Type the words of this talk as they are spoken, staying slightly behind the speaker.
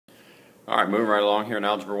All right, moving right along here in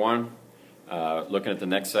Algebra 1, looking at the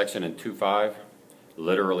next section in 2.5,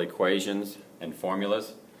 literal equations and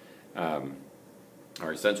formulas. Our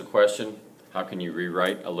essential question, how can you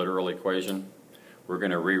rewrite a literal equation? We're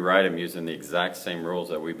going to rewrite them using the exact same rules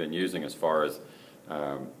that we've been using as far as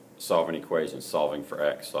solving equations, solving for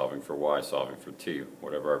x, solving for y, solving for t,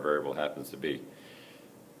 whatever our variable happens to be.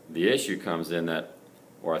 The issue comes in that,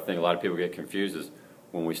 where I think a lot of people get confused, is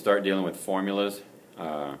when we start dealing with formulas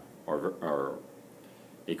or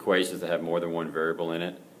equations that have more than one variable in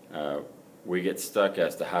it, we get stuck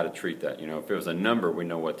as to how to treat that. You know, if it was a number, we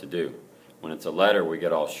know what to do. When it's a letter, we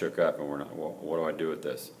get all shook up and we're not, well, what do I do with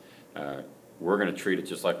this? We're going to treat it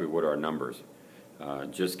just like we would our numbers.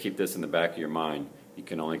 Just keep this in the back of your mind. You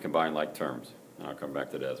can only combine like terms. And I'll come back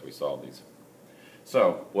to that as we solve these.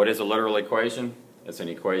 So, what is a literal equation? It's an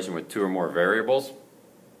equation with two or more variables.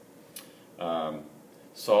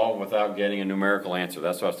 Solve without getting a numerical answer.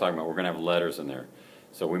 That's what I was talking about. We're going to have letters in there.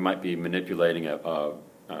 So we might be manipulating a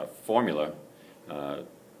formula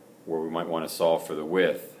where we might want to solve for the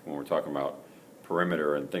width when we're talking about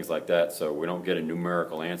perimeter and things like that. So we don't get a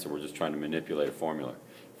numerical answer. We're just trying to manipulate a formula.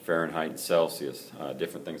 Fahrenheit and Celsius,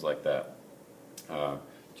 different things like that.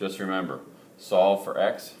 Just remember, solve for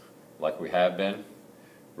x like we have been.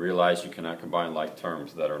 Realize you cannot combine like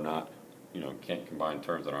terms that are not, can't combine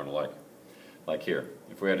terms that aren't alike. Like here,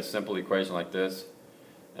 if we had a simple equation like this,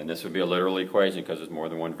 and this would be a literal equation because there's more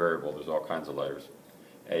than one variable, there's all kinds of letters.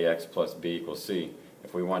 Ax plus b equals c.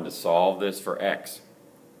 If we wanted to solve this for x,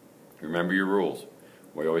 remember your rules.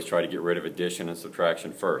 We always try to get rid of addition and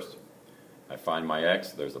subtraction first. I find my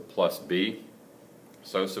x, there's a plus b,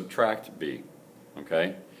 so subtract b.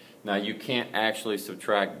 Okay? Now you can't actually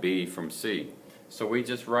subtract b from c, so we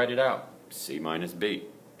just write it out, c minus b,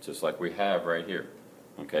 just like we have right here.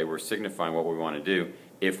 Okay, we're signifying what we want to do.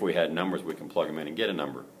 If we had numbers, we can plug them in and get a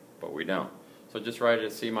number, but we don't. So just write it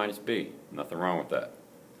as c minus b. Nothing wrong with that.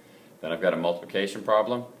 Then I've got a multiplication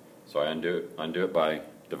problem, so I undo it by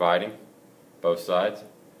dividing both sides.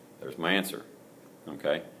 There's my answer.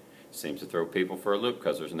 Okay, seems to throw people for a loop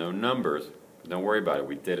because there's no numbers. Don't worry about it.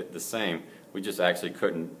 We did it the same. We just actually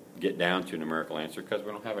couldn't get down to a numerical answer because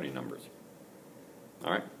we don't have any numbers.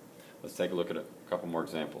 All right, let's take a look at a couple more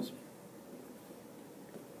examples.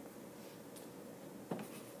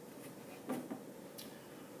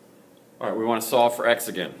 All right, we want to solve for x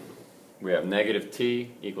again. We have negative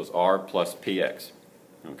t equals r plus px.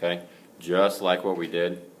 Okay, just like what we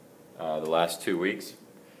did the last 2 weeks.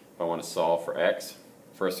 If I want to solve for x,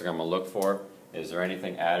 first thing I'm going to look for, is there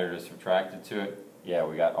anything added or subtracted to it? Yeah,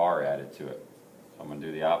 we got r added to it. So I'm going to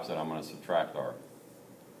do the opposite. I'm going to subtract r.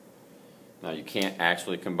 Now you can't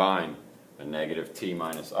actually combine a negative t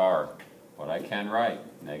minus r, but I can write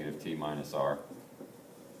negative t minus r.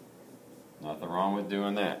 Nothing wrong with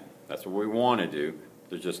doing that. That's what we want to do.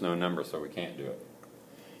 There's just no number, so we can't do it.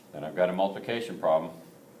 Then I've got a multiplication problem,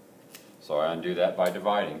 so I undo that by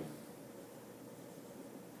dividing.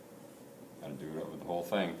 Got to do it with the whole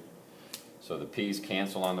thing. So the p's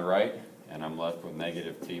cancel on the right, and I'm left with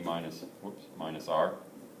negative t minus r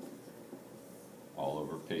all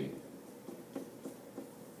over p.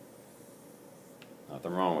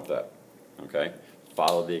 Nothing wrong with that. Okay?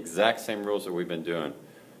 Follow the exact same rules that we've been doing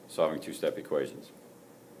solving two-step equations.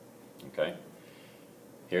 Okay?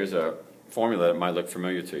 Here's a formula that might look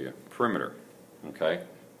familiar to you. Perimeter. Okay?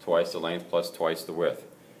 Twice the length plus twice the width.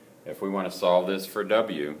 If we want to solve this for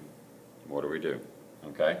w, what do?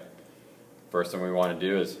 Okay? First thing we want to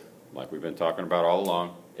do is, like we've been talking about all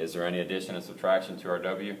along, is there any addition and subtraction to our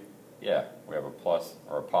w? Yeah, we have a plus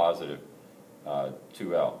or a positive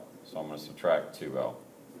 2l. So I'm going to subtract 2l.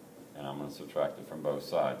 And I'm going to subtract it from both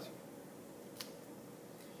sides.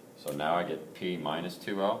 So now I get p minus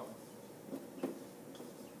 2l.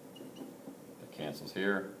 That cancels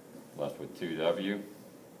here. Left with 2w.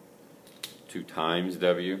 2 times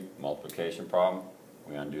w. Multiplication problem.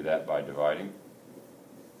 We undo that by dividing.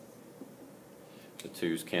 The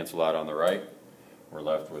 2's cancel out on the right. We're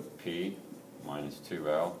left with p minus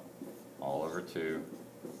 2l all over 2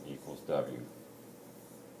 equals w.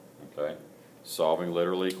 Okay? Solving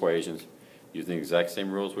literal equations using the exact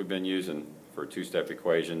same rules we've been using for two-step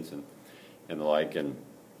equations and the like, and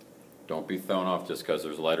don't be thrown off just because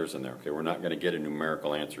there's letters in there. Okay, we're not going to get a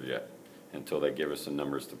numerical answer yet until they give us some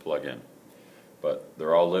numbers to plug in. But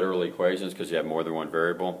they're all literal equations because you have more than one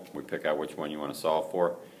variable. We pick out which one you want to solve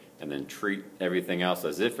for and then treat everything else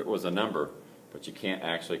as if it was a number, but you can't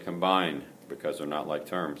actually combine because they're not like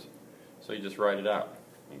terms. So you just write it out,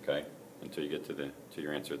 okay, until you get to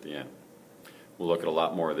your answer at the end. We'll look at a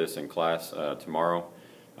lot more of this in class tomorrow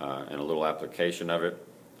and a little application of it.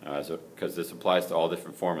 because this applies to all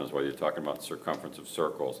different formulas, whether you're talking about circumference of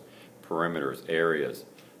circles, perimeters, areas,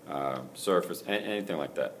 surface, anything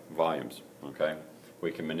like that, volumes, okay?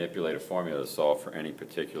 We can manipulate a formula to solve for any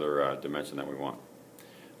particular dimension that we want.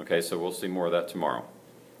 Okay, so we'll see more of that tomorrow.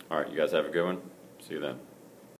 All right, you guys have a good one. See you then.